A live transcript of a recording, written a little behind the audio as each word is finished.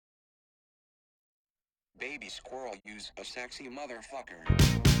baby squirrel, use a sexy motherfucker.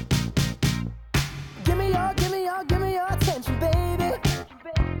 Give me your attention, baby.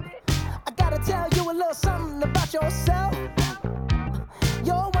 I gotta tell you a little something about yourself.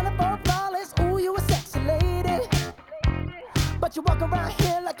 You're wonderful, flawless, ooh, you a sexy lady. But you walk around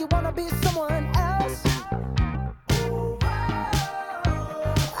here like you wanna be someone else.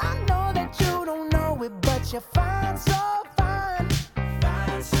 I know that you don't know it, but you're fine, so fine.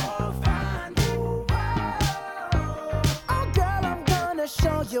 Fine, so fine. Oh girl, I'm gonna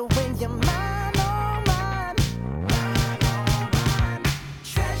show you when